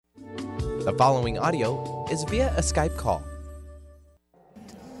The following audio is via a Skype call.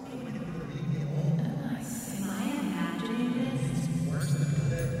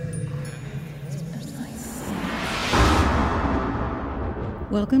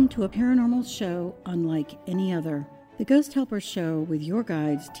 Welcome to a paranormal show unlike any other. The Ghost Helper Show with your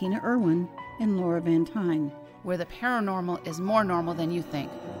guides Tina Irwin and Laura Van Tyne. Where the paranormal is more normal than you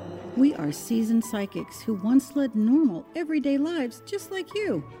think. We are seasoned psychics who once led normal, everyday lives just like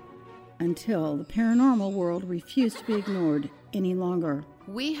you. Until the paranormal world refused to be ignored any longer.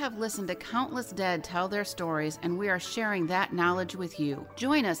 We have listened to countless dead tell their stories, and we are sharing that knowledge with you.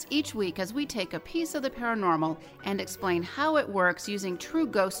 Join us each week as we take a piece of the paranormal and explain how it works using true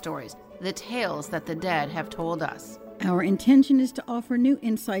ghost stories, the tales that the dead have told us. Our intention is to offer new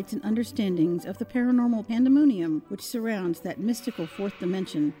insights and understandings of the paranormal pandemonium which surrounds that mystical fourth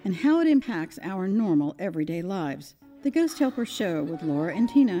dimension and how it impacts our normal everyday lives. The Ghost Helper Show with Laura and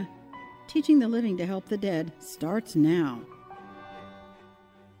Tina, teaching the living to help the dead, starts now.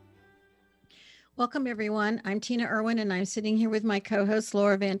 Welcome, everyone. I'm Tina Irwin, and I'm sitting here with my co-host,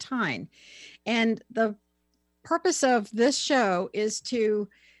 Laura Van Tyne. And the purpose of this show is to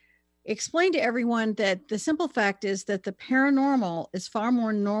explain to everyone that the simple fact is that the paranormal is far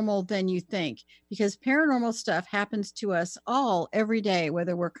more normal than you think, because paranormal stuff happens to us all every day,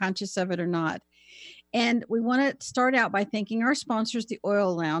 whether we're conscious of it or not. And we want to start out by thanking our sponsors, the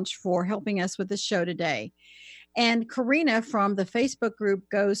Oil Lounge, for helping us with the show today. And Karina from the Facebook group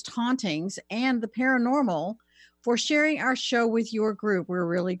Ghost Hauntings and the Paranormal for sharing our show with your group. We're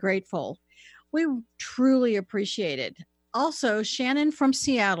really grateful. We truly appreciate it. Also, Shannon from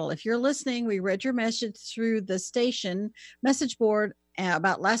Seattle, if you're listening, we read your message through the station message board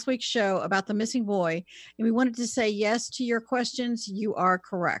about last week's show about the missing boy. And we wanted to say yes to your questions. You are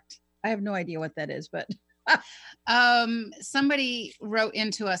correct. I have no idea what that is, but... Somebody wrote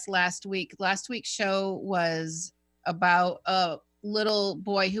into us last week. Last week's show was about a little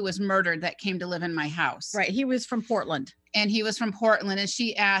boy who was murdered that came to live in my house. Right. He was from Portland. And and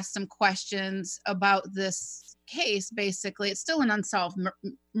she asked some questions about this case. Basically, it's still an unsolved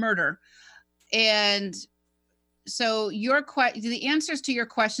murder. And so the answers to your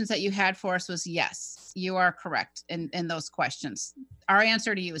questions that you had for us was yes, you are correct in those questions. Our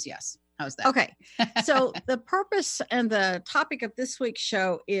answer to you is yes. How's that? Okay. So the purpose and the topic of this week's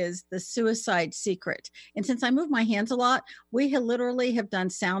show is the suicide secret. And since I move my hands a lot, we literally have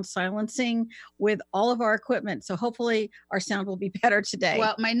done sound silencing with all of our equipment. So hopefully our sound will be better today.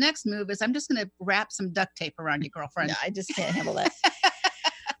 Well, my next move is I'm just going to wrap some duct tape around you, girlfriend. No, I just can't handle that.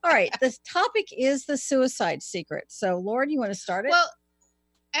 All right. This topic is the suicide secret. So Laura, do you want to start it? Well,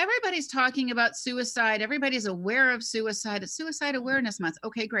 everybody's talking about suicide. Everybody's aware of suicide. It's Suicide Awareness Month.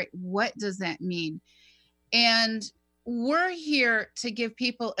 Okay, great. What does that mean? And we're here to give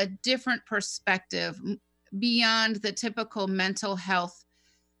people a different perspective beyond the typical mental health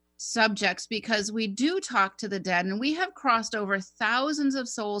subjects, because we do talk to the dead, and we have crossed over thousands of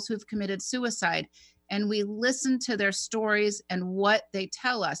souls who've committed suicide, and we listen to their stories and what they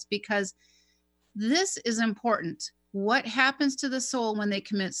tell us, because this is important. What happens to the soul when they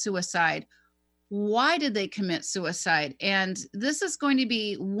commit suicide? Why did they commit suicide? And this is going to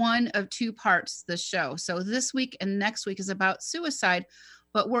be one of two parts, the show. So this week and next week is about suicide,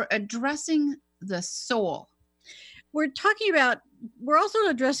 but we're addressing the soul. We're also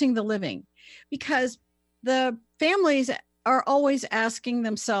addressing the living, because the families are always asking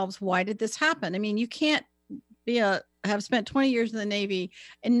themselves, why did this happen? I mean, you can't have spent 20 years in the Navy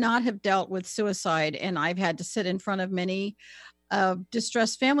and not have dealt with suicide. And I've had to sit in front of many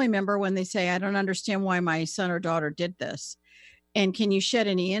distressed family member when they say, I don't understand why my son or daughter did this. And can you shed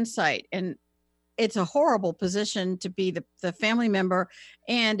any insight? And it's a horrible position to be the family member.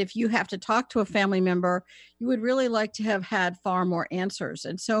 And if you have to talk to a family member, you would really like to have had far more answers.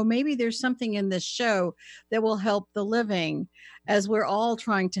 And so maybe there's something in this show that will help the living as we're all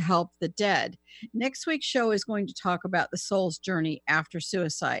trying to help the dead. Next week's show is going to talk about the soul's journey after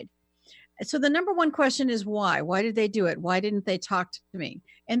suicide. So the number one question is why? Why did they do it? Why didn't they talk to me?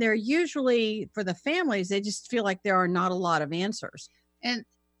 And they're usually, for the families, they just feel like there are not a lot of answers. And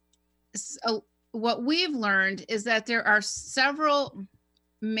so what we've learned is that there are several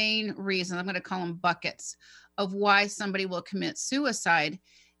main reasons, I'm going to call them buckets, of why somebody will commit suicide.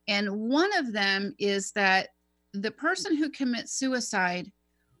 And one of them is that the person who commits suicide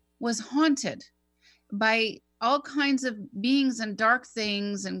was haunted by all kinds of beings and dark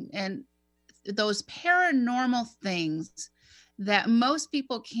things and those paranormal things that most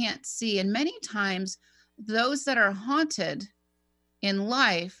people can't see. And many times those that are haunted in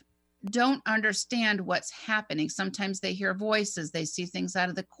life don't understand what's happening. Sometimes they hear voices, they see things out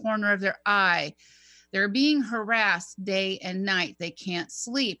of the corner of their eye. They're being harassed day and night. They can't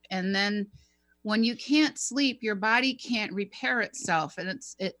sleep. And then when you can't sleep, your body can't repair itself, and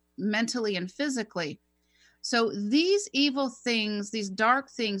it mentally and physically. So these evil things, these dark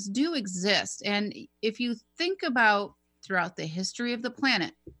things do exist. And if you think about throughout the history of the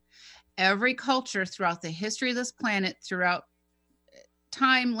planet, every culture throughout the history of this planet, throughout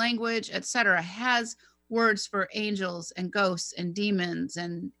time, language, etc., has words for angels and ghosts and demons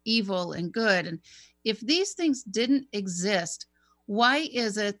and evil and good. And if these things didn't exist, why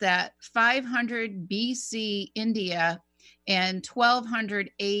is it that 500 BC India and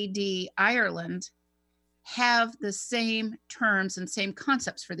 1200 AD Ireland have the same terms and same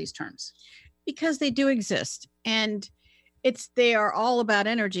concepts for these terms? Because they do exist, and they are all about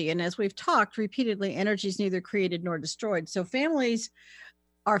energy. And as we've talked repeatedly, energy is neither created nor destroyed. So families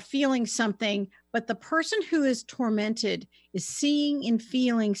are feeling something, but the person who is tormented is seeing and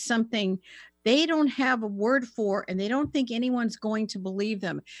feeling something they don't have a word for, and they don't think anyone's going to believe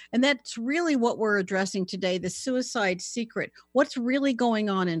them. And that's really what we're addressing today, the suicide secret. What's really going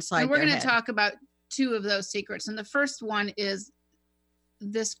on inside? And we're going to talk about two of those secrets. And the first one is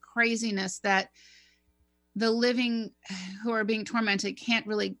this craziness that the living who are being tormented can't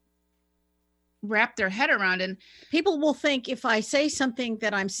really wrap their head around. And people will think if I say something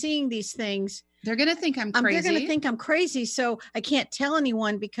that I'm seeing these things, they're going to think I'm crazy. They're going to think I'm crazy. So I can't tell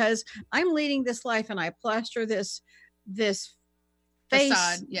anyone because I'm leading this life, and I plaster this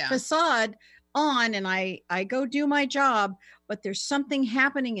facade on, and I go do my job, but there's something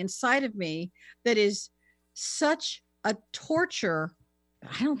happening inside of me that is such a torture.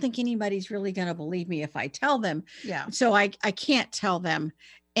 I don't think anybody's really going to believe me if I tell them. Yeah. So I can't tell them,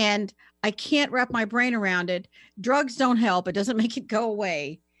 and I can't wrap my brain around it. Drugs don't help. It doesn't make it go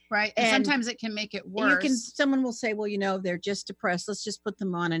away. Right. And sometimes it can make it worse. Someone will say, well, they're just depressed. Let's just put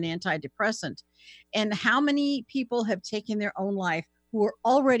them on an antidepressant. And how many people have taken their own life who are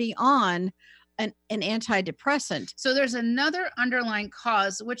already on an antidepressant? So there's another underlying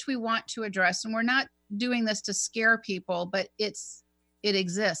cause, which we want to address. And we're not doing this to scare people, but it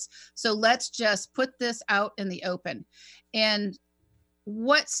exists. So let's just put this out in the open. And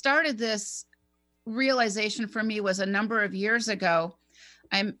what started this realization for me was a number of years ago.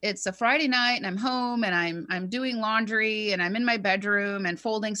 It's a Friday night, and I'm home, and I'm doing laundry, and I'm in my bedroom and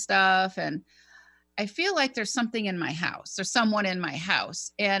folding stuff, and I feel like there's something in my house, or someone in my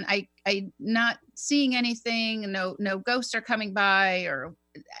house, and I not seeing anything. No ghosts are coming by,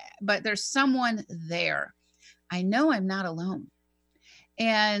 but there's someone there. I know I'm not alone.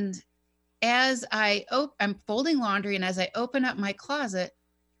 And as I'm folding laundry, and as I open up my closet,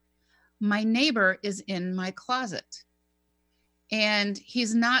 my neighbor is in my closet. And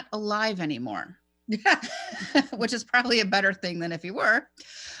he's not alive anymore, which is probably a better thing than if he were,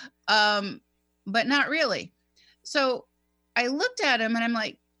 but not really. So I looked at him, and I'm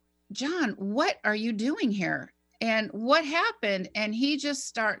like, John, what are you doing here? And what happened? And he just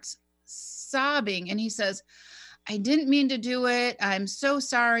starts sobbing, and he says, I didn't mean to do it. I'm so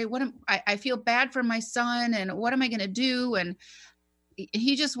sorry. I feel bad for my son, and what am I going to do? And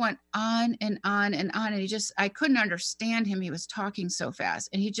he just went on and on and on. And I couldn't understand him. He was talking so fast,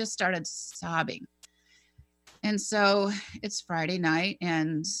 and he just started sobbing. And so it's Friday night,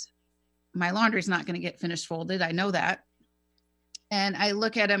 and my laundry's not going to get finished folded. I know that. And I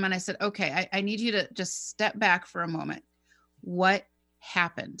look at him, and I said, okay, I need you to just step back for a moment. What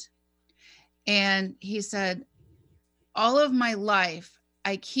happened? And he said, all of my life,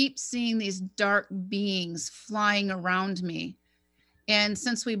 I keep seeing these dark beings flying around me. And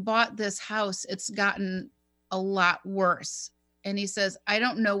since we bought this house, it's gotten a lot worse. And he says, I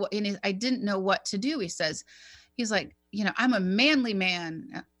don't know what, and I didn't know what to do. He's like, I'm a manly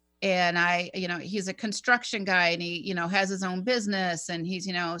man, and he's a construction guy, and he, has his own business, and he's,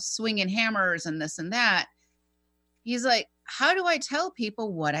 swinging hammers and this and that. He's like, how do I tell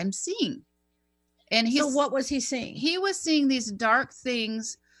people what I'm seeing? And so what was he seeing? He was seeing these dark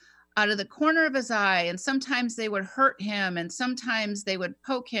things out of the corner of his eye, and sometimes they would hurt him, and sometimes they would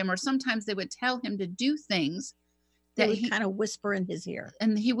poke him, or sometimes they would tell him to do things that he kind of whisper in his ear,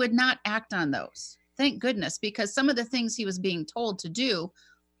 and he would not act on those. Thank goodness, because some of the things he was being told to do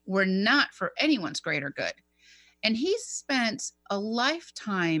were not for anyone's greater good. And he spent a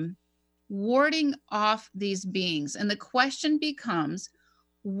lifetime warding off these beings. And the question becomes,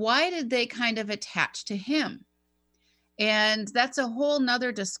 why did they kind of attach to him? And that's a whole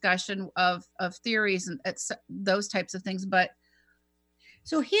nother discussion of theories and those types of things. But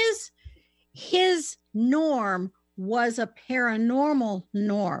so his norm was a paranormal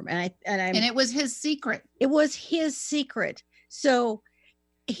Norm. And it was his secret. It was his secret. So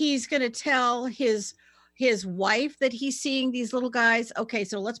he's going to tell his wife that he's seeing these little guys. Okay,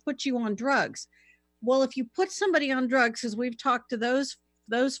 so let's put you on drugs. Well, if you put somebody on drugs, because we've talked to those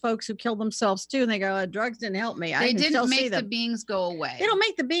folks who killed themselves too, and they go, drugs didn't help me. They didn't make the beings go away. They don't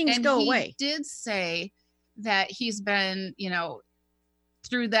make the beings go away. He did say that he's been,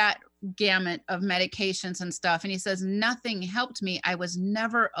 through that gamut of medications and stuff. And he says, nothing helped me. I was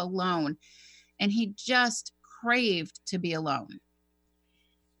never alone. And he just craved to be alone.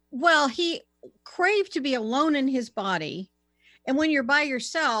 Well, he craved to be alone in his body. And when you're by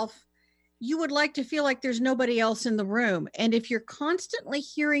yourself, you would like to feel like there's nobody else in the room. And if you're constantly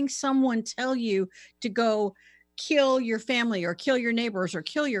hearing someone tell you to go kill your family or kill your neighbors or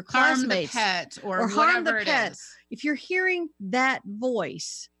kill your classmates, harm the pet or harm the pet, if you're hearing that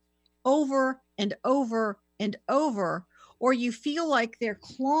voice over and over and over, or you feel like they're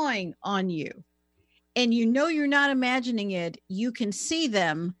clawing on you and you're not imagining it, you can see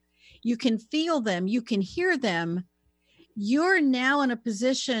them, you can feel them, you can hear them, you're now in a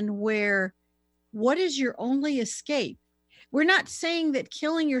position where what is your only escape? We're not saying that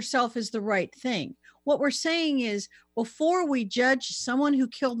killing yourself is the right thing. What we're saying is, before we judge someone who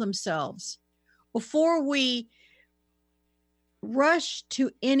killed themselves, before we rush to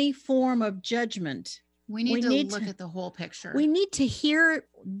any form of judgment, we need to look at the whole picture. We need to hear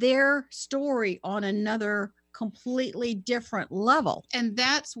their story on another completely different level. And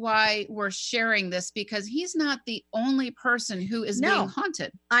that's why we're sharing this, because he's not the only person who is being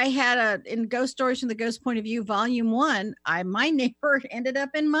haunted. I had in Ghost Stories from the Ghost Point of View, Volume 1, my neighbor ended up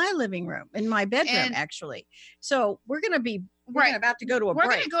in my living room, in my bedroom, actually. So we're going to be about to go to a break.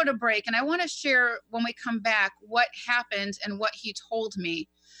 We're going to go to break. And I want to share when we come back what happened and what he told me.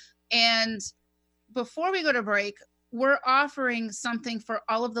 And before we go to break, we're offering something for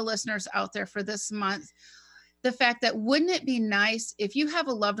all of the listeners out there for this month. The fact that, wouldn't it be nice if you have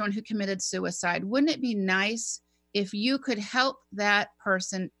a loved one who committed suicide? Wouldn't it be nice if you could help that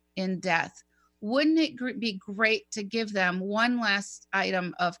person in death? Wouldn't it be great to give them one last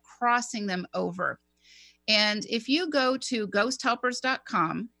item of crossing them over? And if you go to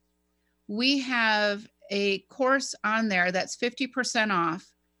ghosthelpers.com, we have a course on there that's 50% off.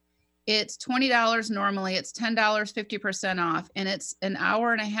 It's $20 normally. It's $10, 50% off. And it's an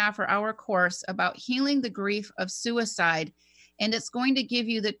hour and a half or hour course about healing the grief of suicide. And it's going to give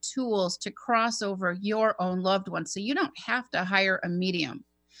you the tools to cross over your own loved one. So you don't have to hire a medium.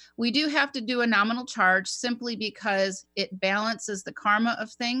 We do have to do a nominal charge simply because it balances the karma of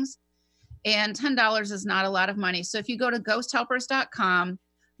things. And $10 is not a lot of money. So if you go to ghosthelpers.com,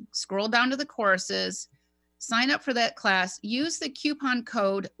 scroll down to the courses, sign up for that class, use the coupon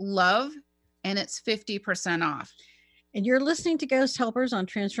code LOVE, and it's 50% off. And you're listening to Ghost Helpers on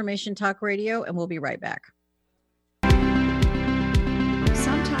Transformation Talk Radio, and we'll be right back.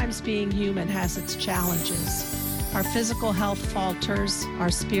 Sometimes being human has its challenges. Our physical health falters,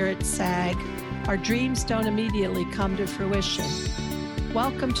 our spirits sag, our dreams don't immediately come to fruition.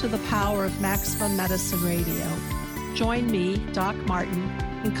 Welcome to the power of Maximum Medicine Radio. Join me, Doc Martin,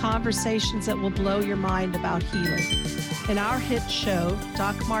 in conversations that will blow your mind about healing. In our hit show,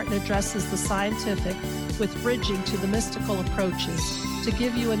 Doc Martin addresses the scientific with bridging to the mystical approaches to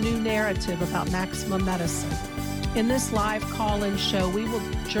give you a new narrative about maximum medicine. In this live call-in show, we will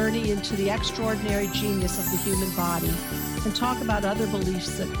journey into the extraordinary genius of the human body and talk about other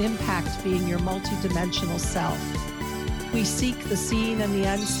beliefs that impact being your multidimensional self. We seek the seen and the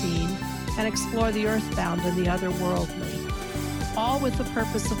unseen and explore the earthbound and the otherworldly, all with the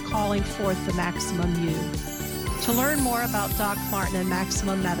purpose of calling forth the maximum you. To learn more about Doc Martin and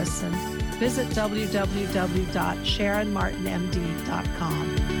Maximum Medicine, visit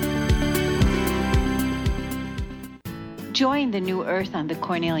www.sharonmartinmd.com. Join the New Earth on the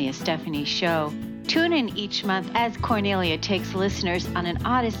Cornelia Stephanie Show. Tune in each month as Cornelia takes listeners on an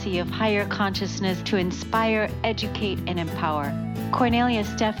odyssey of higher consciousness to inspire, educate, and empower. Cornelia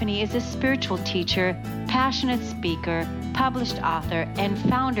Stephanie is a spiritual teacher, passionate speaker, published author, and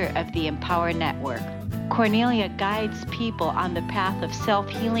founder of the Empower Network. Cornelia guides people on the path of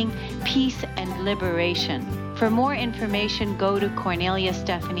self-healing, peace, and liberation. For more information, go to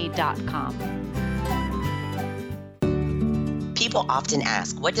corneliastephanie.com. People often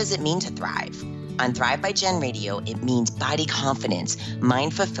ask, what does it mean to thrive? On Thrive by Jen Radio, it means body confidence,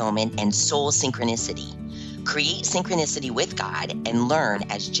 mind fulfillment, and soul synchronicity. Create synchronicity with God and learn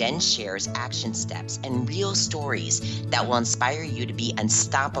as Jen shares action steps and real stories that will inspire you to be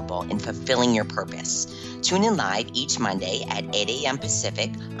unstoppable in fulfilling your purpose. Tune in live each Monday at 8 a.m.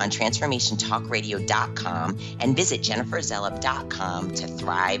 Pacific on transformationtalkradio.com and visit jenniferzellup.com to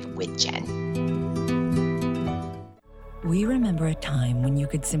thrive with Jen. We remember a time when you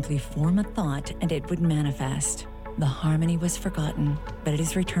could simply form a thought and it would manifest. The harmony was forgotten, but it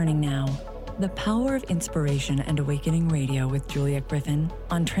is returning now. The Power of Inspiration and Awakening Radio with Julia Griffin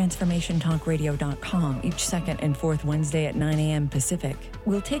on TransformationTalkRadio.com each second and fourth Wednesday at 9 a.m. Pacific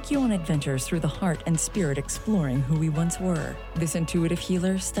will take you on adventures through the heart and spirit, exploring who we once were. This intuitive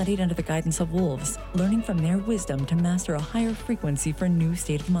healer studied under the guidance of wolves, learning from their wisdom to master a higher frequency for a new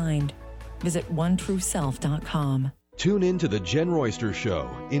state of mind. Visit OneTrueSelf.com. Tune in to The Jen Royster Show,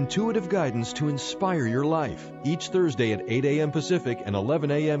 intuitive guidance to inspire your life, each Thursday at 8 a.m. Pacific and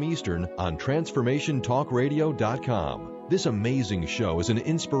 11 a.m. Eastern on TransformationTalkRadio.com. This amazing show is an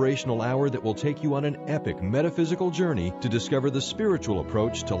inspirational hour that will take you on an epic metaphysical journey to discover the spiritual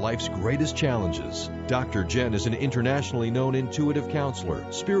approach to life's greatest challenges. Dr. Jen is an internationally known intuitive counselor,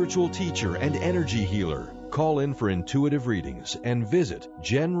 spiritual teacher, and energy healer. Call in for intuitive readings and visit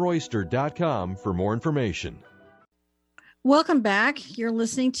JenRoyster.com for more information. Welcome back. You're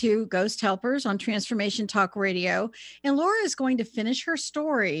listening to Ghost Helpers on Transformation Talk Radio. And Laura is going to finish her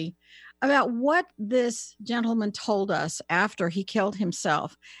story about what this gentleman told us after he killed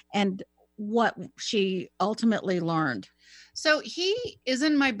himself and what she ultimately learned. So he is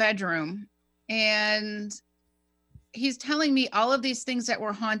in my bedroom and he's telling me all of these things that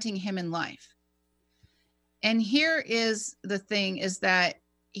were haunting him in life. And here is the thing, is that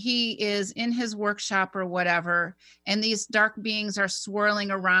he is in his workshop or whatever, and these dark beings are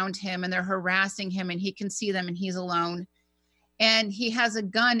swirling around him and they're harassing him, and he can see them and he's alone. And he has a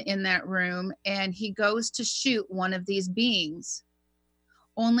gun in that room and he goes to shoot one of these beings,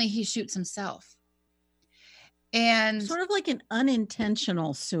 only he shoots himself. And sort of like an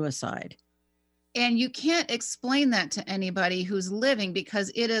unintentional suicide. And you can't explain that to anybody who's living,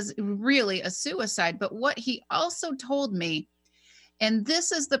 because it is really a suicide. But what he also told me, and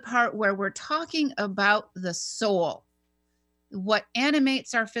this is the part where we're talking about the soul. What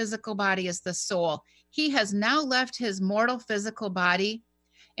animates our physical body is the soul. He has now left his mortal physical body,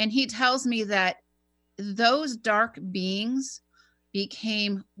 and he tells me that those dark beings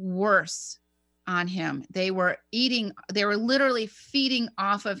became worse on him. They were literally feeding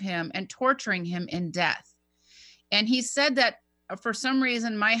off of him and torturing him in death. And he said that for some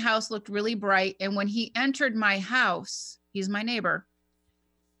reason, my house looked really bright. And when he entered my house, he's my neighbor,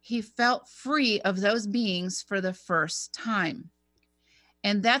 he felt free of those beings for the first time.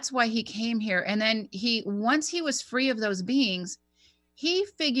 And that's why he came here. And then once he was free of those beings, he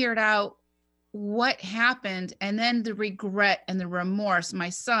figured out what happened. And then the regret and the remorse, my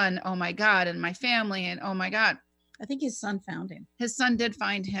son, oh my God, and my family, and oh my God. I think his son found him. His son did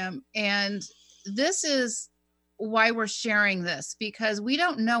find him. And this is why we're sharing this, because we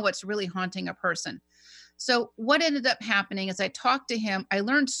don't know what's really haunting a person. So what ended up happening is I talked to him. I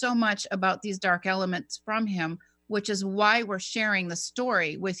learned so much about these dark elements from him, which is why we're sharing the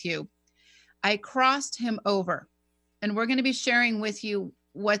story with you. I crossed him over, and we're going to be sharing with you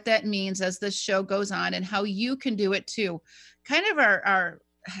what that means as this show goes on and how you can do it too. Kind of our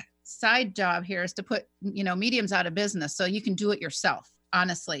side job here is to put, mediums out of business so you can do it yourself,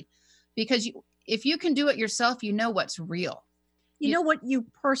 honestly, because if you can do it yourself, you know what's real. You know what you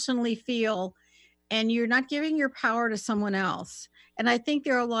personally feel, and you're not giving your power to someone else. And I think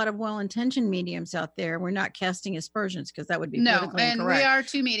there are a lot of well-intentioned mediums out there. We're not casting aspersions, because that would be politically incorrect. We are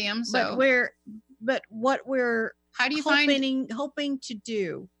two mediums. So. But what we're hoping to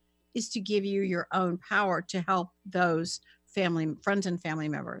do is to give you your own power to help those friends and family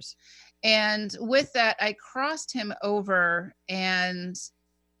members. And with that, I crossed him over, and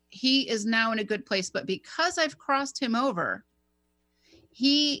he is now in a good place. But because I've crossed him over,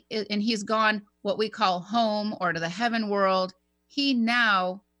 he's gone what we call home or to the heaven world. He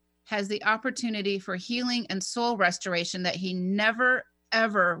now has the opportunity for healing and soul restoration that he never,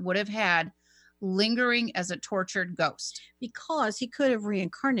 ever would have had lingering as a tortured ghost. Because he could have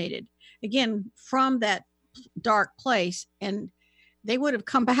reincarnated again from that dark place, and they would have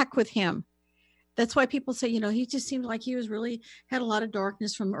come back with him. That's why people say, he just seemed like he was really had a lot of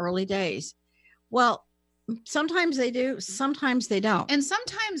darkness from early days. Well, sometimes they do, sometimes they don't. And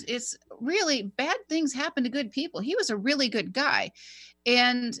sometimes it's really bad things happen to good people. He was a really good guy.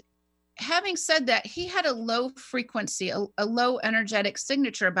 And having said that, he had a low frequency, a low energetic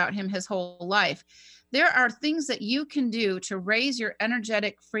signature about him his whole life. There are things that you can do to raise your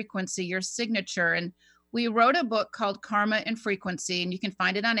energetic frequency, your signature. And We wrote a book called Karma and Frequency, and you can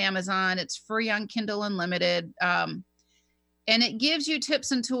find it on Amazon. It's free on Kindle Unlimited. And it gives you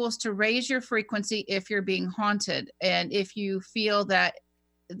tips and tools to raise your frequency if you're being haunted. And if you feel that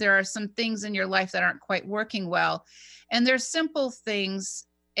there are some things in your life that aren't quite working well. And there's simple things,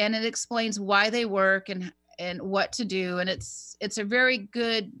 and it explains why they work and what to do. And it's a very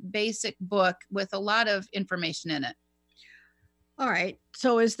good basic book with a lot of information in it. All right.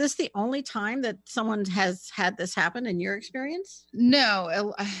 So is this the only time that someone has had this happen in your experience?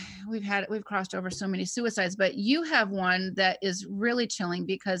 No, we've crossed over so many suicides, but you have one that is really chilling,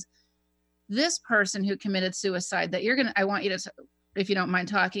 because this person who committed suicide that I want you to, if you don't mind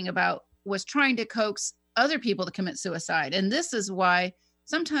talking about, was trying to coax other people to commit suicide. And this is why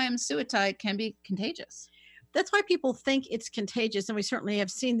sometimes suicide can be contagious. That's why people think it's contagious. And we certainly have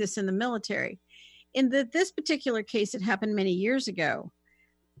seen this in the military. In this particular case, it happened many years ago.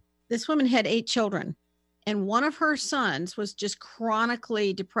 This woman had 8 children, and one of her sons was just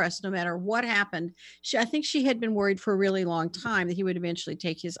chronically depressed no matter what happened. I think she had been worried for a really long time that he would eventually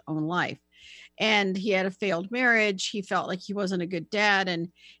take his own life. And he had a failed marriage. He felt like he wasn't a good dad,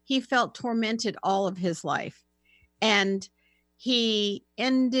 and he felt tormented all of his life. And he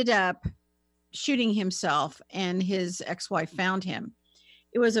ended up shooting himself, and his ex-wife found him.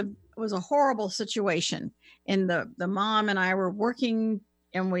 It was a horrible situation. And the mom and I were working,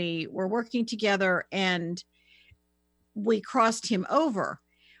 and we were working together, and we crossed him over.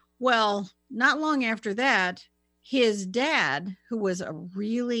 Well, not long after that, his dad, who was a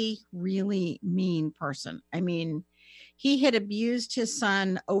really, really mean person. I mean, he had abused his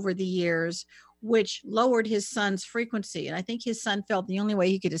son over the years, which lowered his son's frequency. And I think his son felt the only way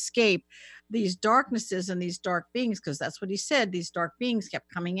he could escape these darknesses and these dark beings, because that's what he said, these dark beings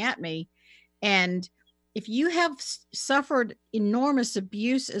kept coming at me. And if you have suffered enormous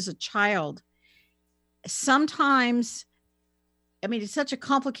abuse as a child, sometimes, I mean, it's such a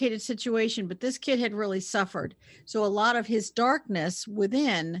complicated situation, but this kid had really suffered. So a lot of his darkness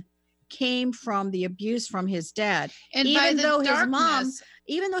within came from the abuse from his dad. And even though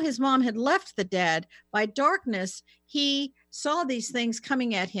his mom had left the dad, by darkness, he saw these things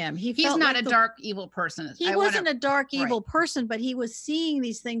coming at him. He's not a dark, evil person. He wasn't a dark, evil person, but he was seeing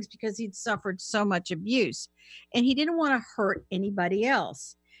these things because he'd suffered so much abuse, and he didn't want to hurt anybody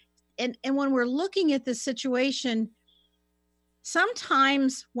else. And when we're looking at this situation,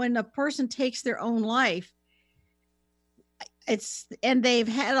 sometimes when a person takes their own life, and they've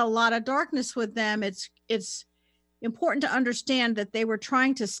had a lot of darkness with them, it's important to understand that they were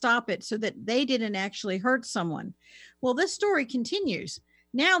trying to stop it so that they didn't actually hurt someone. Well, this story continues.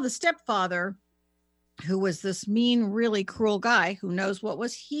 Now the stepfather, who was this mean, really cruel guy, who knows what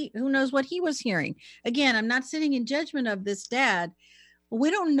he was hearing. Again, I'm not sitting in judgment of this dad, but we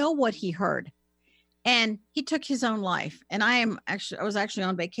don't know what he heard. And he took his own life. And I was actually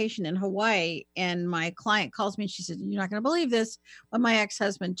on vacation in Hawaii, and my client calls me and she said, "You're not going to believe this, but my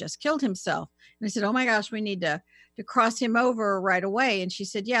ex-husband just killed himself." And I said, "Oh my gosh, we need to cross him over right away." And she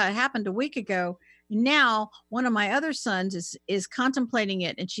said, "Yeah, it happened a week ago. Now one of my other sons is contemplating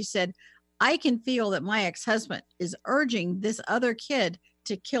it." And she said, "I can feel that my ex-husband is urging this other kid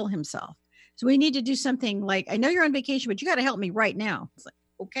to kill himself. So we need to do something. Like, I know you're on vacation, but you got to help me right now." It's like,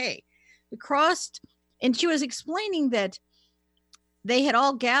 okay. We crossed, and she was explaining that they had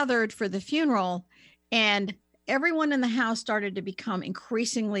all gathered for the funeral, and everyone in the house started to become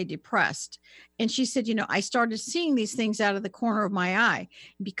increasingly depressed. And she said, "I started seeing these things out of the corner of my eye.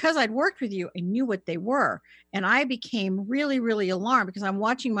 Because I'd worked with you, I knew what they were. And I became really, really alarmed because I'm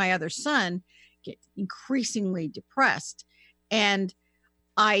watching my other son get increasingly depressed. And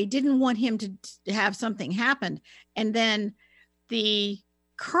I didn't want him to have something happen." And then the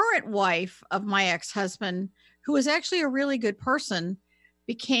current wife of my ex-husband, who was actually a really good person,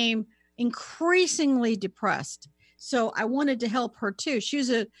 became increasingly depressed. So I wanted to help her too. She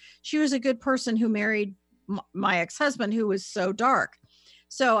was a good person who married my ex-husband, who was so dark.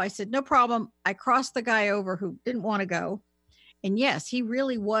 So I said, "No problem." I crossed the guy over who didn't want to go. And yes, he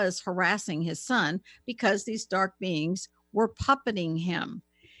really was harassing his son because these dark beings were puppeting him.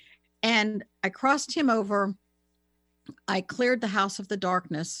 And I crossed him over. I cleared the house of the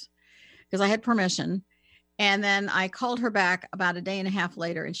darkness because I had permission. And then I called her back about a day and a half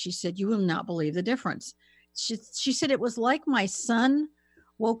later, and she said, "You will not believe the difference." She said, "It was like my son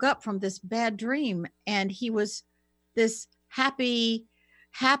woke up from this bad dream, and he was this happier,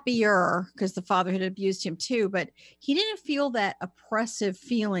 because the father had abused him too, but he didn't feel that oppressive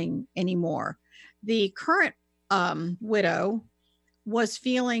feeling anymore." The current widow was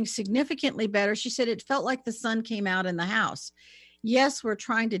feeling significantly better. She said it felt like the sun came out in the house. Yes, we're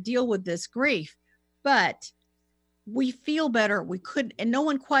trying to deal with this grief, but we feel better. We couldn't, and no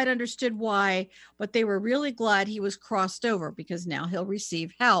one quite understood why, but they were really glad he was crossed over, because now he'll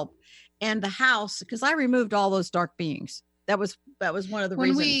receive help. And the house, because I removed all those dark beings. That was one of the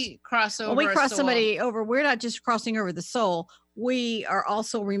reasons. When we cross over, when we cross soul, somebody over, we're not just crossing over the soul. We are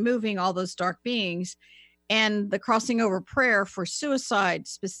also removing all those dark beings. And the crossing over prayer for suicide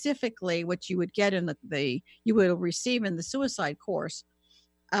specifically, which you would get in you will receive in the suicide course,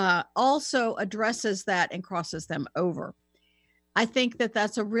 also addresses that and crosses them over. I think that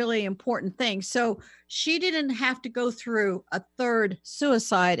that's a really important thing. So she didn't have to go through a third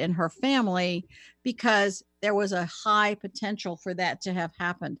suicide in her family, because there was a high potential for that to have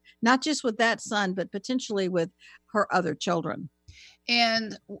happened, not just with that son, but potentially with her other children.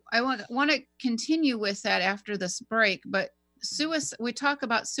 And I want to continue with that after this break, but we talk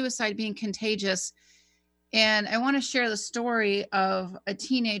about suicide being contagious. And I want to share the story of a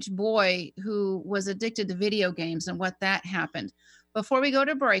teenage boy who was addicted to video games and what that happened. Before we go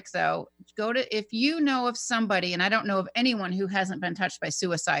to break, though, if you know of somebody, and I don't know of anyone who hasn't been touched by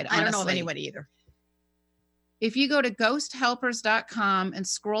suicide, honestly. I don't know of anybody either. If you go to ghosthelpers.com and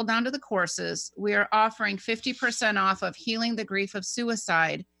scroll down to the courses, we are offering 50% off of Healing the Grief of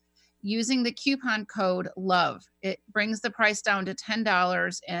Suicide using the coupon code LOVE. It brings the price down to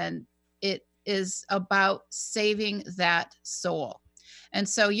 $10, and it is about saving that soul. And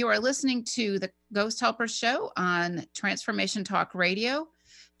so you are listening to the Ghost Helpers Show on Transformation Talk Radio.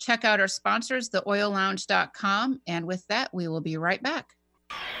 Check out our sponsors, theoillounge.com. And with that, we will be right back.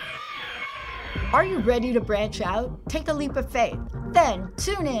 Are you ready to branch out? Take a leap of faith. Then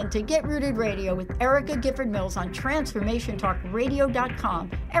tune in to Get Rooted Radio with Erica Gifford Mills on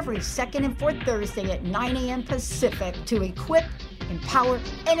TransformationTalkRadio.com every second and fourth Thursday at 9 a.m. Pacific to equip, empower,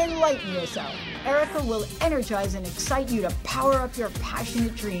 and enlighten yourself. Erica will energize and excite you to power up your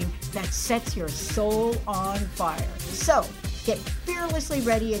passionate dream that sets your soul on fire. So, get fearlessly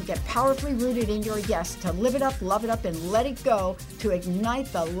ready and get powerfully rooted in your yes to live it up, love it up, and let it go to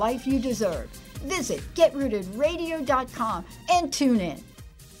ignite the life you deserve. Visit GetRootedRadio.com and tune in.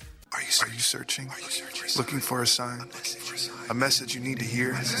 Are you searching? Looking for a sign? A message you need to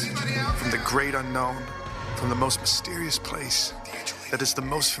hear? From the great unknown, from the most mysterious place that is the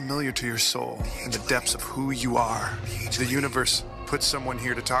most familiar to your soul in the depths of who you are. The universe put someone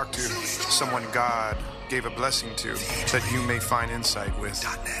here to talk to, someone God gave a blessing to, that you may find insight with.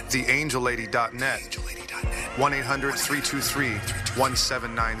 TheAngelLady.net. 1-800-323-1790.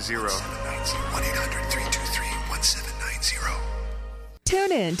 1-800-323-1790.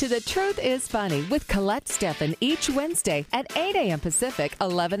 Tune in to The Truth is Funny with Colette Steffen each Wednesday at 8 a.m. Pacific,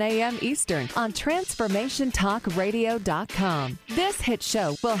 11 a.m. Eastern on TransformationTalkRadio.com. This hit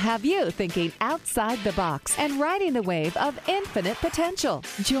show will have you thinking outside the box and riding the wave of infinite potential.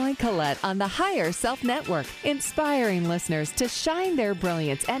 Join Colette on the Higher Self Network, inspiring listeners to shine their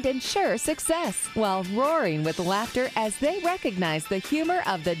brilliance and ensure success while roaring with laughter as they recognize the humor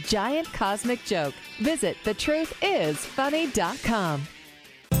of the giant cosmic joke. Visit thetruthisfunny.com.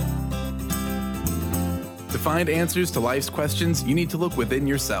 To find answers to life's questions, you need to look within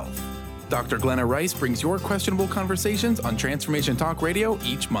yourself. Dr. Glenna Rice brings your questionable conversations on Transformation Talk Radio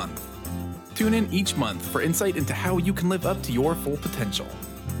each month. Tune in each month for insight into how you can live up to your full potential.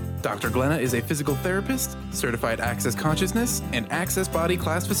 Dr. Glenna is a physical therapist, certified Access Consciousness, and Access Body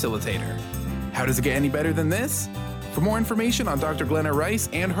Class facilitator. How does it get any better than this? For more information on Dr. Glenna Rice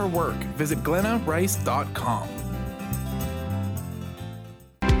and her work, visit glennarice.com.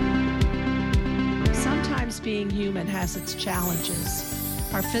 Being human has its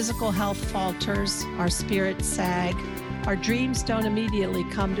challenges. Our physical health falters, our spirits sag, our dreams don't immediately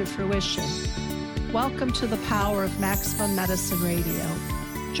come to fruition. Welcome to the power of Maximum Medicine Radio.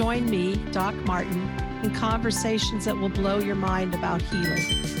 Join me, Doc Martin, in conversations that will blow your mind about healing.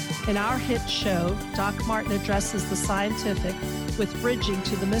 In our hit show, Doc Martin addresses the scientific with bridging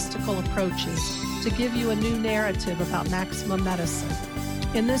to the mystical approaches to give you a new narrative about maximum medicine.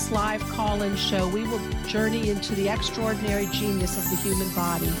 In this live call-in show, we will journey into the extraordinary genius of the human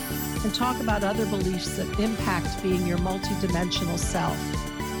body and talk about other beliefs that impact being your multidimensional self.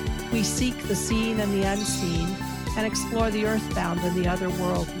 We seek the seen and the unseen and explore the earthbound and the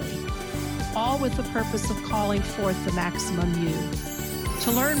otherworldly, all with the purpose of calling forth the maximum you.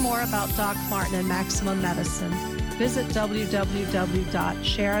 To learn more about Doc Martin and Maximum Medicine, visit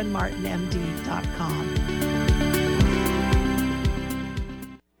www.sharonmartinmd.com.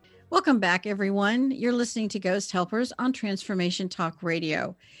 Welcome back, everyone. You're listening to Ghost Helpers on Transformation Talk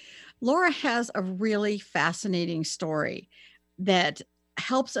Radio. Laura has a really fascinating story that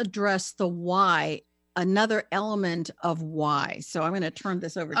helps address the why, another element of why. So I'm going to turn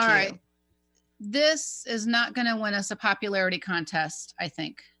this over to you. this is not going to win us a popularity contest, I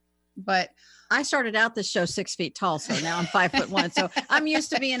think. But I started out this show 6 feet tall, so now I'm 5'1", so I'm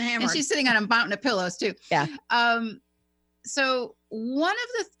used to being hammered. And she's sitting on a mountain of pillows too. Yeah. So one of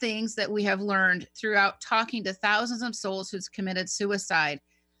the things that we have learned throughout talking to thousands of souls who's committed suicide,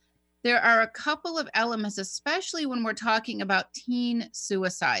 there are a couple of elements, especially when we're talking about teen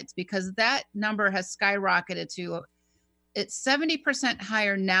suicides, because that number has skyrocketed to, it's 70%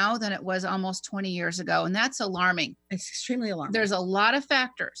 higher now than it was almost 20 years ago. And that's alarming. It's extremely alarming. There's a lot of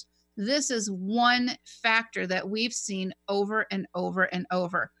factors. This is one factor that we've seen over and over and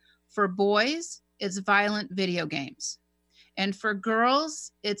over. For boys, it's violent video games. And for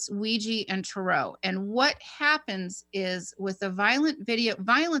girls, it's Ouija and Tarot. And what happens is with the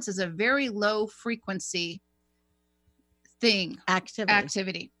violence is a very low frequency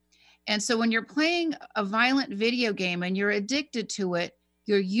activity. And so when you're playing a violent video game and you're addicted to it,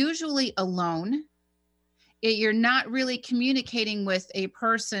 you're usually alone. You're not really communicating with a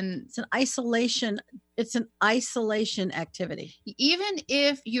person. It's an isolation activity. Even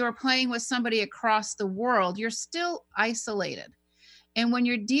if you're playing with somebody across the world, you're still isolated. And when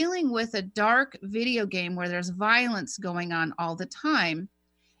you're dealing with a dark video game where there's violence going on all the time,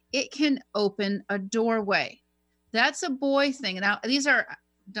 it can open a doorway. That's a boy thing. Now,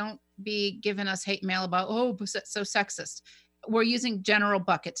 don't be giving us hate mail about, oh, so sexist. We're using general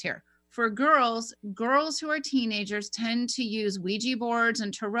buckets here. For girls who are teenagers tend to use Ouija boards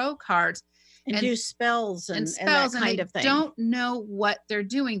and tarot cards and do spells and that kind of thing. Don't know what they're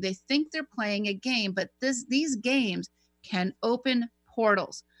doing. They think they're playing a game, but these games can open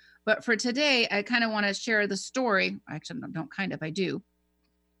portals. But for today, I kind of want to share the story. Actually, don't kind of, I do.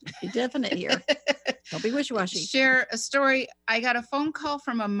 Be definite here. Don't be wishy-washy. Share a story. I got a phone call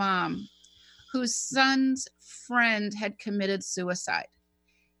from a mom whose son's friend had committed suicide.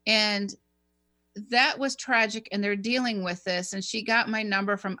 And that was tragic, and they're dealing with this. And she got my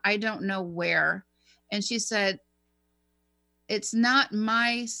number from I don't know where. And she said, it's not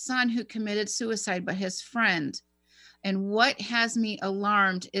my son who committed suicide, but his friend. And what has me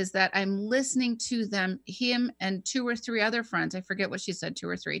alarmed is that I'm listening to him and 2 or 3 other friends, I forget what she said, 2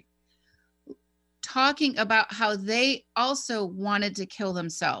 or 3, talking about how they also wanted to kill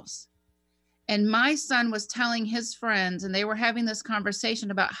themselves. And my son was telling his friends, and they were having this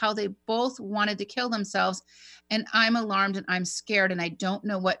conversation about how they both wanted to kill themselves. And I'm alarmed and I'm scared and I don't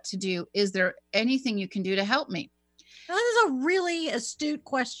know what to do. Is there anything you can do to help me? That is a really astute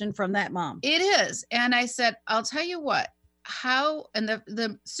question from that mom. It is. And I said, I'll tell you what, and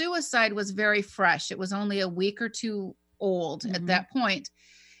the suicide was very fresh. It was only a week or 2 old at that point.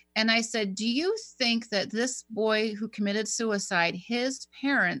 And I said, do you think that this boy who committed suicide, his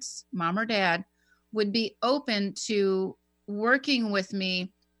parents, mom or dad, would be open to working with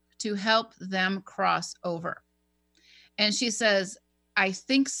me to help them cross over? And she says, I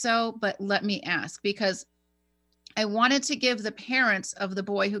think so, but let me ask, because I wanted to give the parents of the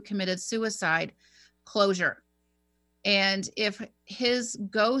boy who committed suicide closure. And if his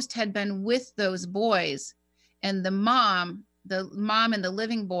ghost had been with those boys and the mom and the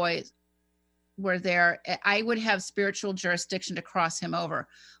living boys were there, I would have spiritual jurisdiction to cross him over.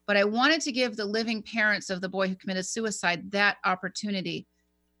 But I wanted to give the living parents of the boy who committed suicide that opportunity,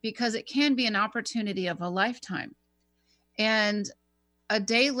 because it can be an opportunity of a lifetime. And a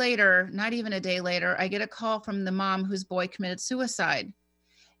day later, not even a day later, I get a call from the mom whose boy committed suicide.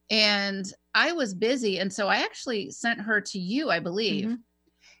 And I was busy. And so I actually sent her to you, I believe.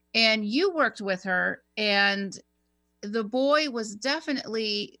 And you worked with her, and the boy was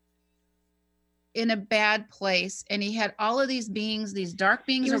definitely in a bad place, and he had all of these beings, these dark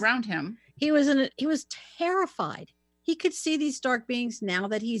beings around him. He was terrified. He could see these dark beings now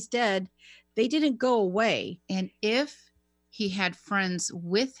that he's dead. They didn't go away. And if he had friends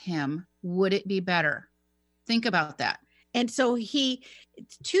with him, would it be better? Think about that. And so 2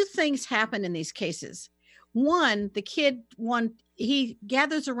 things happen in these cases. One, the kid, he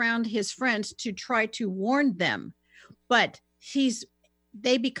gathers around his friends to try to warn them, but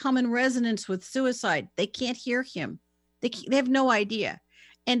they become in resonance with suicide. They can't hear him. They have no idea.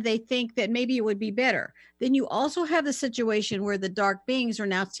 And they think that maybe it would be better. Then you also have the situation where the dark beings are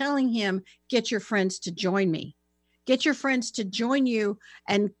now telling him, get your friends to join me. Get your friends to join you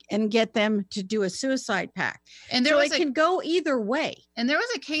and get them to do a suicide pact. And it can go either way. And there was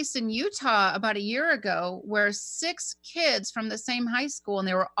a case in Utah about a year ago where 6 kids from the same high school, and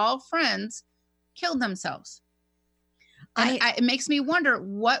they were all friends, killed themselves. It makes me wonder,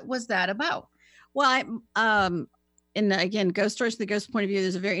 what was that about? Well, and again, Ghost Stories from the Ghost Point of View,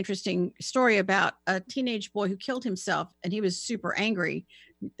 there's a very interesting story about a teenage boy who killed himself, and he was super angry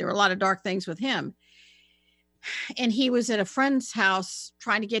there were a lot of dark things with him. And he was at a friend's house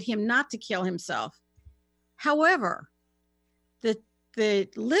trying to get him not to kill himself. However, the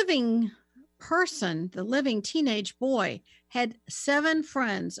living person, the living teenage boy, had 7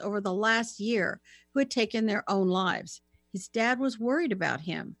 friends over the last year who had taken their own lives. His dad was worried about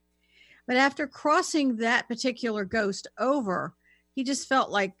him. But after crossing that particular ghost over, he just felt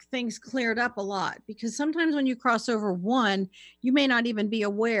like things cleared up a lot, because sometimes when you cross over one, you may not even be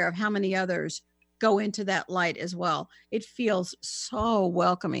aware of how many others go into that light as well. It feels so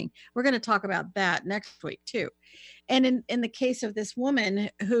welcoming. We're going to talk about that next week too. And in the case of this woman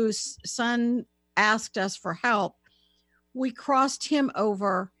whose son asked us for help, we crossed him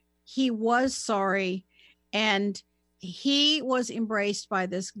over. He was sorry, and he was embraced by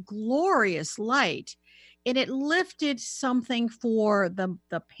this glorious light, and it lifted something for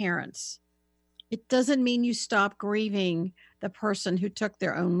the parents. It doesn't mean you stop grieving the person who took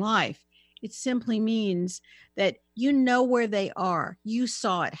their own life. It simply means that you know where they are. You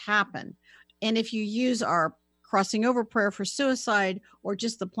saw it happen. And if you use our crossing over prayer for suicide, or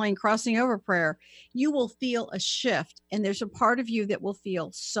just the plain crossing over prayer, you will feel a shift. And there's a part of you that will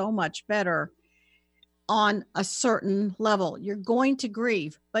feel so much better on a certain level. You're going to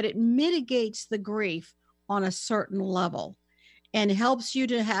grieve, but it mitigates the grief on a certain level and helps you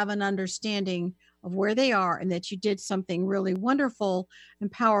to have an understanding of where they are and that you did something really wonderful and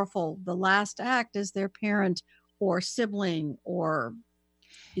powerful. The last act is their parent or sibling or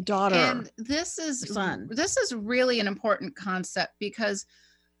your daughter. And this is really an important concept, because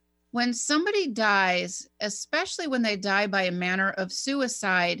when somebody dies, especially when they die by a manner of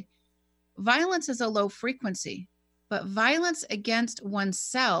suicide, violence is a low frequency, but violence against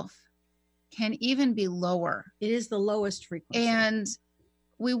oneself can even be lower. It is the lowest frequency. And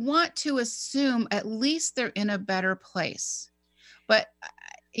we want to assume at least they're in a better place. But,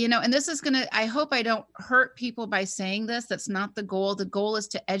 and this is I hope I don't hurt people by saying this. That's not the goal. The goal is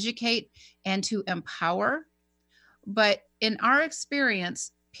to educate and to empower. But in our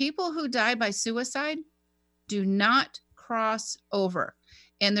experience, people who die by suicide do not cross over.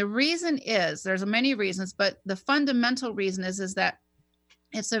 And the reason is, there's many reasons, but the fundamental reason is that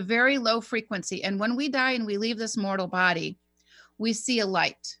it's a very low frequency. And when we die and we leave this mortal body, we see a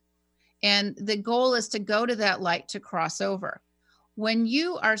light. And the goal is to go to that light to cross over. When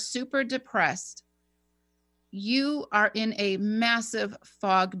you are super depressed, you are in a massive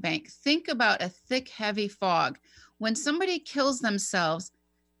fog bank. Think about a thick, heavy fog. When somebody kills themselves,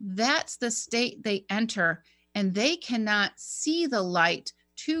 that's the state they enter, and they cannot see the light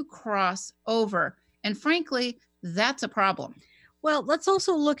to cross over. And frankly, that's a problem. Well, let's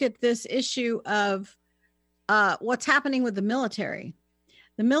also look at this issue of what's happening with the military.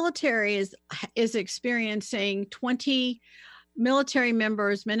 The military is experiencing 20 military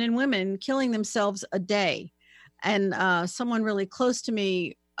members, men and women, killing themselves a day. And someone really close to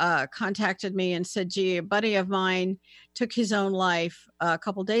me contacted me and said, gee, a buddy of mine took his own life a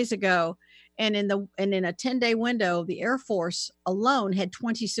couple days ago. And in a 10-day window, the Air Force alone had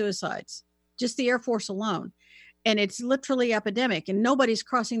 20 suicides, just the Air Force alone. And it's literally epidemic, and nobody's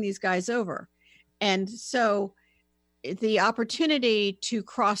crossing these guys over. And so the opportunity to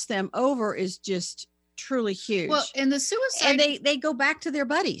cross them over is just truly huge. Well, and the suicide, and they go back to their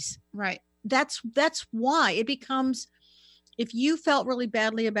buddies. Right. That's why it becomes, if you felt really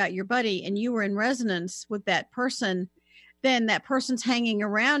badly about your buddy and you were in resonance with that person, then that person's hanging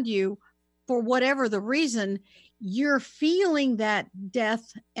around you for whatever the reason. You're feeling that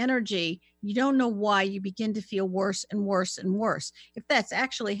death energy. You don't know why. You begin to feel worse and worse and worse. If that's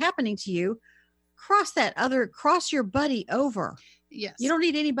actually happening to you, cross your buddy over. Yes. You don't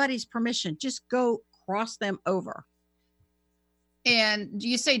need anybody's permission. Just go cross them over. And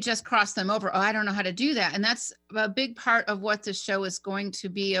you say just cross them over. Oh, I don't know how to do that. And that's a big part of what the show is going to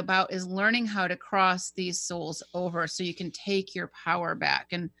be about, is learning how to cross these souls over so you can take your power back.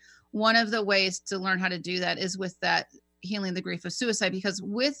 And one of the ways to learn how to do that is with that healing the grief of suicide, because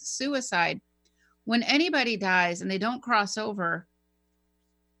with suicide, when anybody dies and they don't cross over,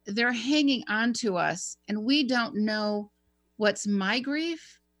 they're hanging on to us, and we don't know what's my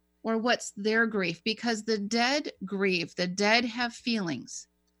grief or what's their grief, because the dead grieve, the dead have feelings,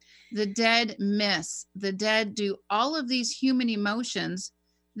 the dead miss, the dead do all of these human emotions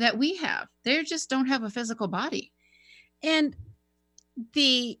that we have. They just don't have a physical body. And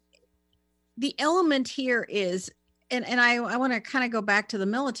the element here is, and I want to kind of go back to the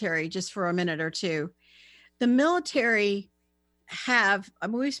military just for a minute or two. The military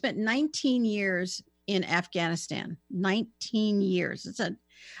we've spent 19 years in Afghanistan, 19 years.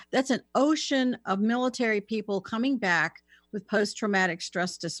 That's an ocean of military people coming back with post-traumatic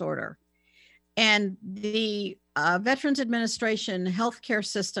stress disorder. And the Veterans Administration healthcare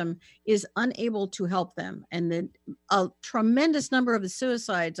system is unable to help them. And a tremendous number of the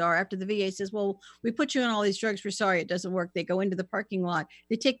suicides are after the VA says, well, we put you on all these drugs. We're sorry, it doesn't work. They go into the parking lot.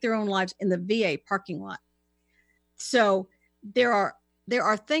 They take their own lives in the VA parking lot. So there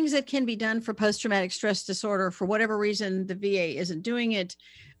are things that can be done for post-traumatic stress disorder. For whatever reason, the VA isn't doing it.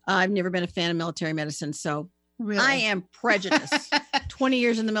 I've never been a fan of military medicine, so really? I am prejudiced. 20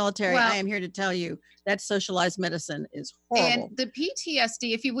 years in the military, I am here to tell you that socialized medicine is horrible. And the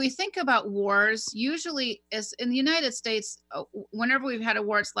PTSD, we think about wars, usually is in the United States, whenever we've had a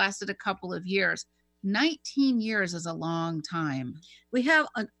war, it's lasted a couple of years. 19 years is a long time. We have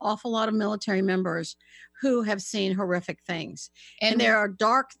an awful lot of military members who have seen horrific things. And there are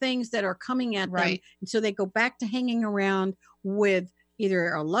dark things that are coming at them. And so they go back to hanging around with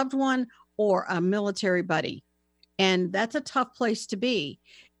either a loved one or a military buddy. And that's a tough place to be.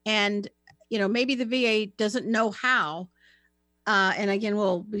 And, maybe the VA doesn't know how. And again,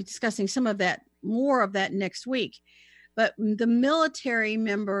 we'll be discussing more of that next week. But the military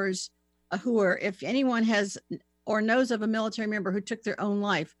members if anyone has or knows of a military member who took their own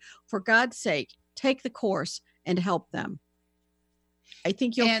life, for God's sake, take the course and help them. I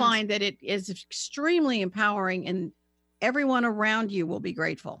think you'll find that it is extremely empowering and everyone around you will be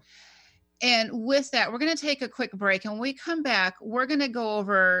grateful. And with that, we're going to take a quick break. And when we come back, we're going to go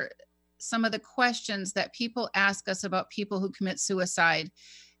over some of the questions that people ask us about people who commit suicide.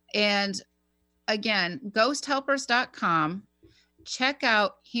 And again, ghosthelpers.com. Check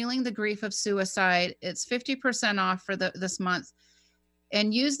out Healing the Grief of Suicide. It's 50% off for this month.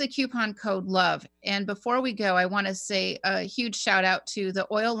 And use the coupon code LOVE. And before we go, I want to say a huge shout out to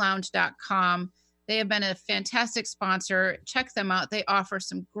theoillounge.com. They have been a fantastic sponsor. Check them out. They offer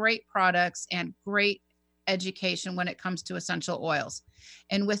some great products and great education when it comes to essential oils.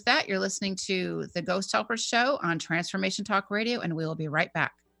 And with that, you're listening to the Ghost Helpers Show on Transformation Talk Radio, and we will be right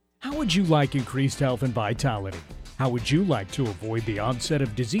back. How would you like increased health and vitality? How would you like to avoid the onset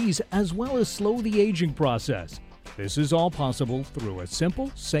of disease as well as slow the aging process? This is all possible through a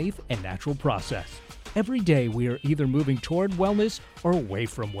simple, safe, and natural process. Every day we are either moving toward wellness or away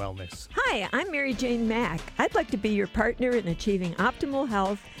from wellness. Hi, I'm Mary Jane Mack. I'd like to be your partner in achieving optimal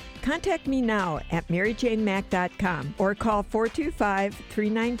health. Contact me now at maryjanemack.com or call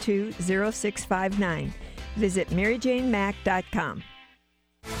 425-392-0659. Visit maryjanemack.com.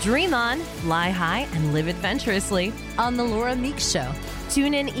 Dream on, fly high, and live adventurously on The Laura Meeks Show.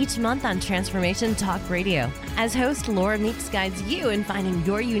 Tune in each month on Transformation Talk Radio. As host, Laura Meeks guides you in finding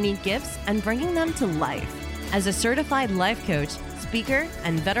your unique gifts and bringing them to life. As a certified life coach, speaker,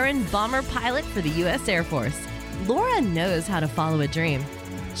 and veteran bomber pilot for the U.S. Air Force, Laura knows how to follow a dream.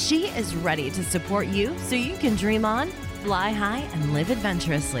 She is ready to support you so you can dream on, fly high, and live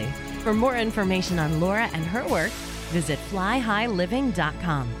adventurously. For more information on Laura and her work, visit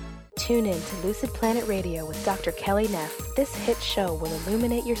flyhighliving.com. Tune in to Lucid Planet Radio with Dr. Kelly Neff. This hit show will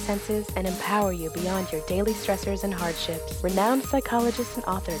illuminate your senses and empower you beyond your daily stressors and hardships. Renowned psychologist and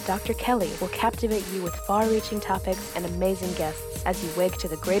author Dr. Kelly will captivate you with far-reaching topics and amazing guests as you wake to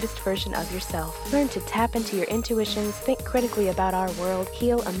the greatest version of yourself. Learn to tap into your intuitions, think critically about our world,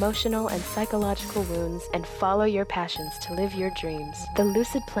 heal emotional and psychological wounds, and follow your passions to live your dreams. The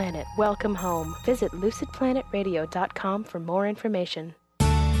Lucid Planet. Welcome home. Visit lucidplanetradio.com for more information.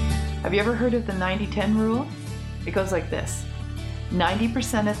 Have you ever heard of the 90-10 rule? It goes like this.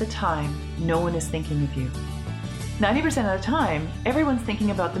 90% of the time, no one is thinking of you. 90% of the time, everyone's thinking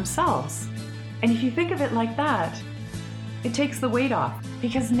about themselves. And if you think of it like that, it takes the weight off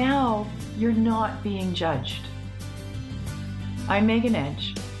because now you're not being judged. I'm Megan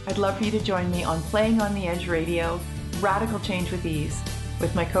Edge. I'd love for you to join me on Playing on the Edge Radio, Radical Change with Ease,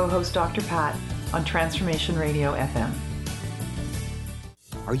 with my co-host Dr. Pat on Transformation Radio FM.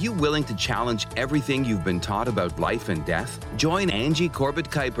 Are you willing to challenge everything you've been taught about life and death? Join Angie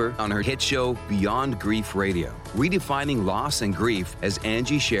Corbett-Kuiper on her hit show Beyond Grief Radio, redefining loss and grief as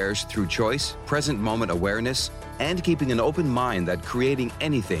Angie shares through choice, present moment awareness, and keeping an open mind that creating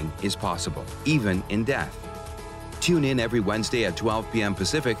anything is possible, even in death. Tune in every Wednesday at 12 p.m.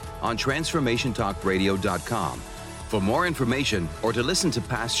 Pacific on TransformationTalkRadio.com. For more information or to listen to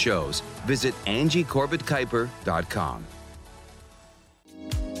past shows, visit AngieCorbettKuiper.com.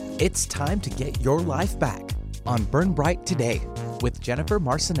 It's time to get your life back on Burn Bright Today with Jennifer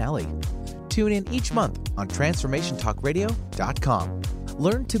Marcinelli. Tune in each month on TransformationTalkRadio.com.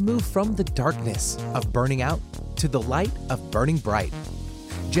 Learn to move from the darkness of burning out to the light of burning bright.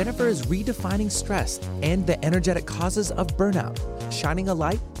 Jennifer is redefining stress and the energetic causes of burnout, shining a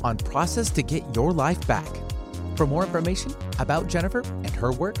light on process to get your life back. For more information about Jennifer and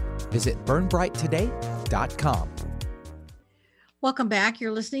her work, visit burnbrighttoday.com. Welcome back.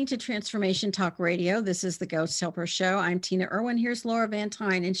 You're listening to Transformation Talk Radio. This is the Ghost Helper Show. I'm Tina Irwin. Here's Laura Van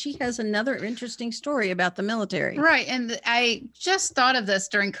Tyne, and she has another interesting story about the military. Right. And I just thought of this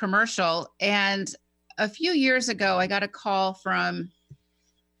during commercial. And a few years ago, I got a call from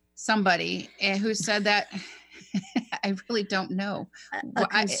somebody who said that I really don't know. A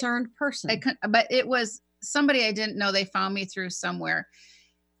concerned person. But it was somebody I didn't know. They found me through somewhere.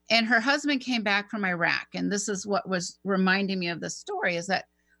 And her husband came back from Iraq. And this is what was reminding me of the story, is that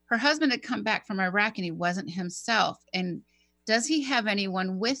her husband had come back from Iraq and he wasn't himself. And does he have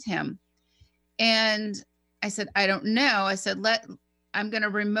anyone with him? And I said, I don't know. I said, I'm going to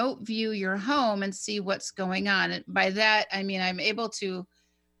remote view your home and see what's going on. And by that, I mean, I'm able to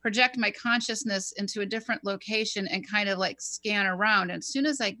project my consciousness into a different location and kind of like scan around. And as soon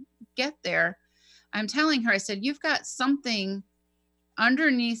as I get there, I'm telling her, I said, you've got something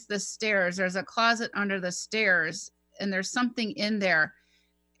underneath the stairs. There's a closet under the stairs and there's something in there.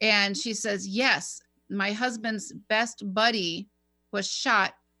 And she says, yes, my husband's best buddy was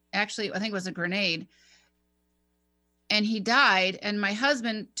shot. Actually, I think it was a grenade. And he died. And my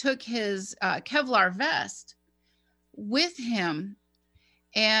husband took his Kevlar vest with him.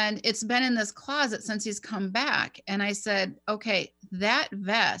 And it's been in this closet since he's come back. And I said, okay, that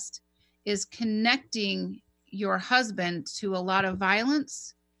vest is connecting your husband to a lot of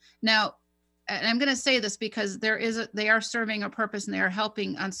violence. Now, and I'm going to say this because they are serving a purpose and they are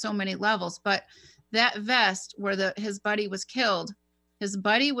helping on so many levels, but that vest where his buddy was killed, his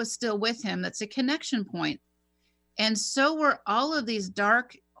buddy was still with him. That's a connection point. And so were all of these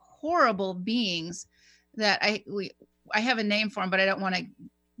dark, horrible beings that I have a name for them, but I don't want to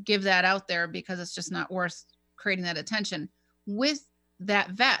give that out there because it's just not worth creating that attention with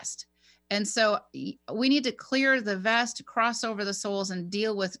that vest. And so we need to clear the vest, cross over the souls, and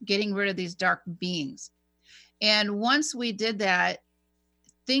deal with getting rid of these dark beings. And once we did that,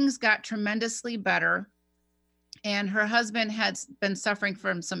 things got tremendously better. And her husband had been suffering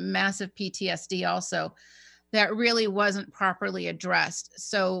from some massive PTSD also that really wasn't properly addressed.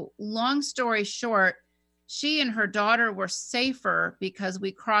 So long story short, she and her daughter were safer because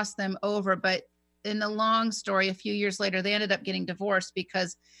we crossed them over. But in the long story, a few years later, they ended up getting divorced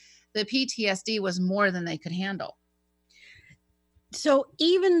because the PTSD was more than they could handle. So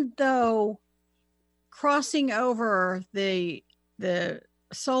even though crossing over the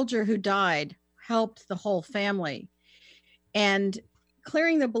soldier who died helped the whole family, and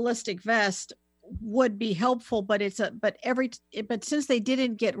clearing the ballistic vest would be helpful, but but since they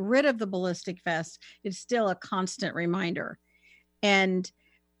didn't get rid of the ballistic vest, it's still a constant reminder. And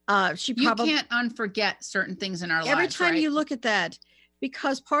you can't unforget certain things in our lives. Every time right? you look at that,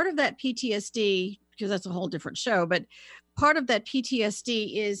 because part of that PTSD, because that's a whole different show, but part of that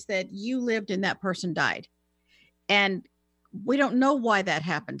PTSD is that you lived and that person died. And we don't know why that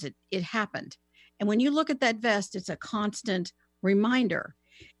happened. It happened. And when you look at that vest, it's a constant reminder.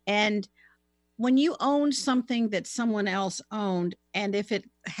 And when you own something that someone else owned, and if it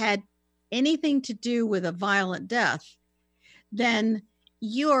had anything to do with a violent death, then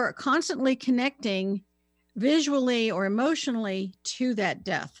you're constantly connecting visually or emotionally to that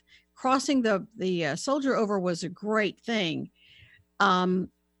death. Crossing the soldier over was a great thing.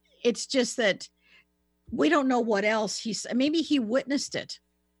 It's just that we don't know what else maybe he witnessed it,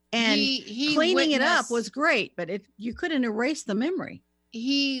 and he cleaning it up was great, but you couldn't erase the memory.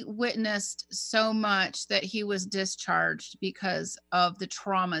 He witnessed so much that he was discharged because of the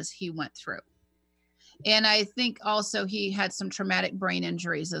traumas he went through. And I think also he had some traumatic brain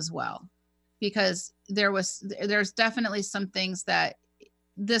injuries as well, because there's definitely some things that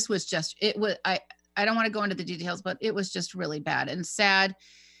this was just, I don't want to go into the details, but it was just really bad and sad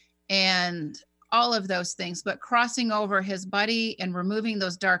and all of those things. But crossing over his buddy and removing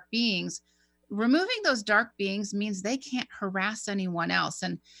those dark beings means they can't harass anyone else.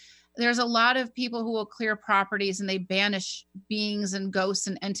 And there's a lot of people who will clear properties and they banish beings and ghosts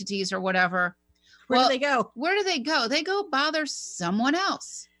and entities or whatever. Where do they go? Where do they go? They go bother someone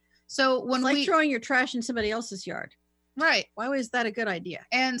else. So when it's like throwing your trash in somebody else's yard. Right. Why was that a good idea?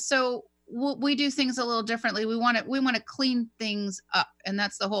 And so we do things a little differently. We want to clean things up. And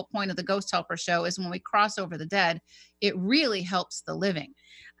that's the whole point of the Ghost Helper show, is when we cross over the dead, it really helps the living.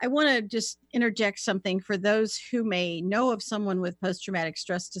 I want to just interject something for those who may know of someone with post-traumatic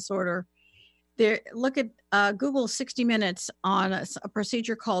stress disorder. Look at Google 60 Minutes on a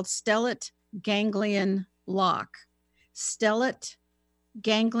procedure called stellate ganglion lock. Stellate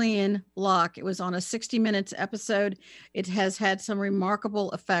ganglion lock. It was on a 60 Minutes episode. It has had some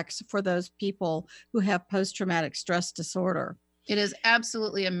remarkable effects for those people who have post-traumatic stress disorder. It is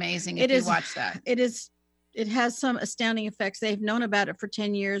absolutely amazing if you watch that. It has some astounding effects. They've known about it for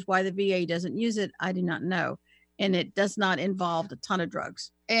 10 years. Why the VA doesn't use it, I do not know. And it does not involve a ton of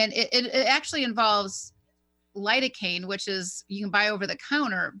drugs. And it actually involves lidocaine, which is you can buy over the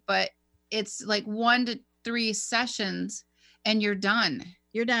counter, but it's like 1 to 3 sessions and you're done.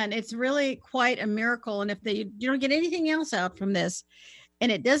 You're done. It's really quite a miracle. And if you don't get anything else out from this,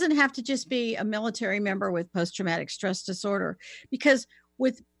 and it doesn't have to just be a military member with post-traumatic stress disorder, because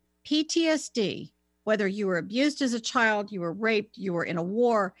with PTSD, whether you were abused as a child, you were raped, you were in a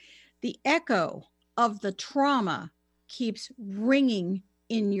war, the echo of the trauma keeps ringing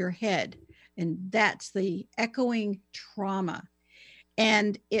in your head. And that's the echoing trauma.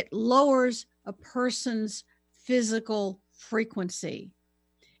 And it lowers a person's physical frequency.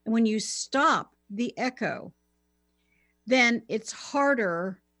 And when you stop the echo, then it's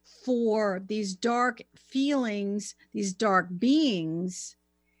harder for these dark feelings, these dark beings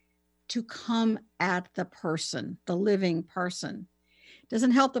to come at the person, the living person. It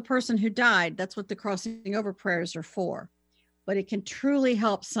doesn't help the person who died. That's what the crossing over prayers are for. But it can truly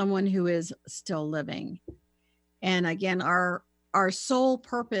help someone who is still living. And again, our sole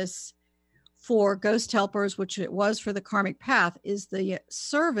purpose for Ghost Helpers, which it was for the Karmic Path, is the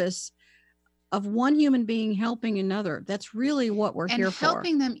service of one human being helping another. That's really what we're here for. And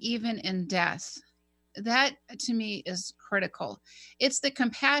helping them even in death. That to me is critical. It's the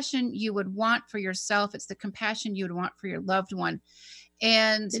compassion you would want for yourself. It's the compassion you would want for your loved one.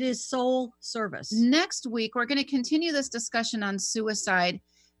 And it is soul service. Next week, we're going to continue this discussion on suicide.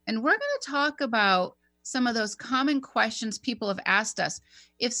 And we're going to talk about some of those common questions people have asked us.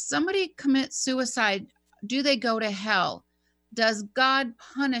 If somebody commits suicide, do they go to hell? Does God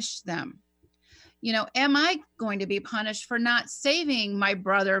punish them? You know, am I going to be punished for not saving my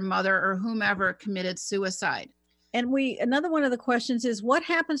brother, mother, or whomever committed suicide? And another one of the questions is, what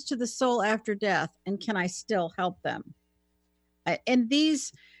happens to the soul after death? And can I still help them? And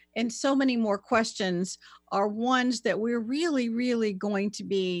these and so many more questions are ones that we're really, really going to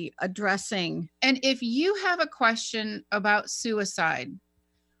be addressing. And if you have a question about suicide,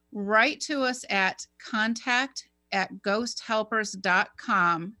 write to us at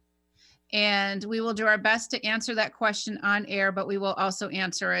contact@ghosthelpers.com. And we will do our best to answer that question on air, but we will also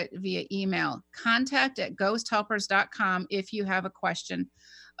answer it via email. Contact@ghosthelpers.com if you have a question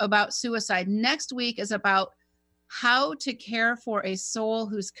about suicide. Next week is about how to care for a soul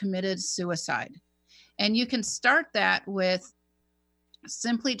who's committed suicide. And you can start that with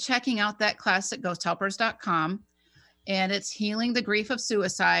simply checking out that class at ghosthelpers.com. And it's Healing the Grief of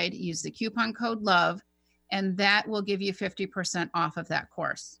Suicide. Use the coupon code LOVE, and that will give you 50% off of that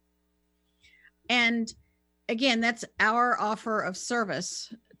course. And again, that's our offer of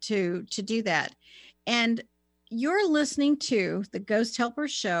service to do that. And you're listening to the Ghost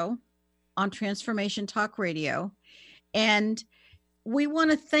Helpers Show on Transformation Talk Radio. And we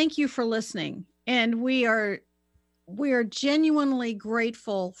want to thank you for listening. And we are genuinely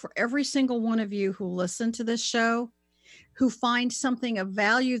grateful for every single one of you who listen to this show, who find something of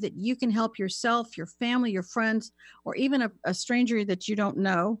value that you can help yourself, your family, your friends, or even a stranger that you don't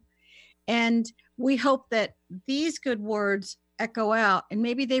know. And we hope that these good words echo out, and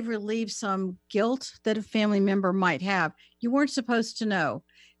maybe they've relieved some guilt that a family member might have. You weren't supposed to know.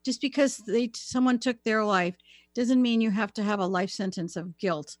 Just because someone took their life doesn't mean you have to have a life sentence of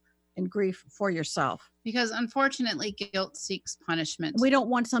guilt and grief for yourself. Because unfortunately, guilt seeks punishment. We don't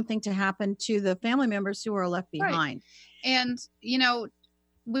want something to happen to the family members who are left behind. Right. And, you know,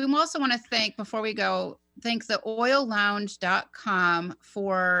 we also want to thank, before we go, thank the oillounge.com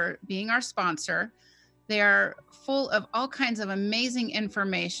for being our sponsor. They're full of all kinds of amazing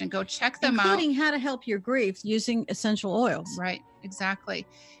information. Go check them out. Including how to help your grief using essential oils. Right, exactly.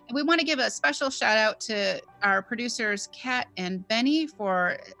 And we want to give a special shout out to our producers, Kat and Benny,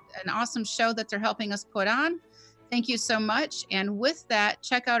 for an awesome show that they're helping us put on. Thank you so much. And with that,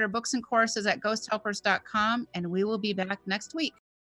 check out our books and courses at ghosthelpers.com, and we will be back next week.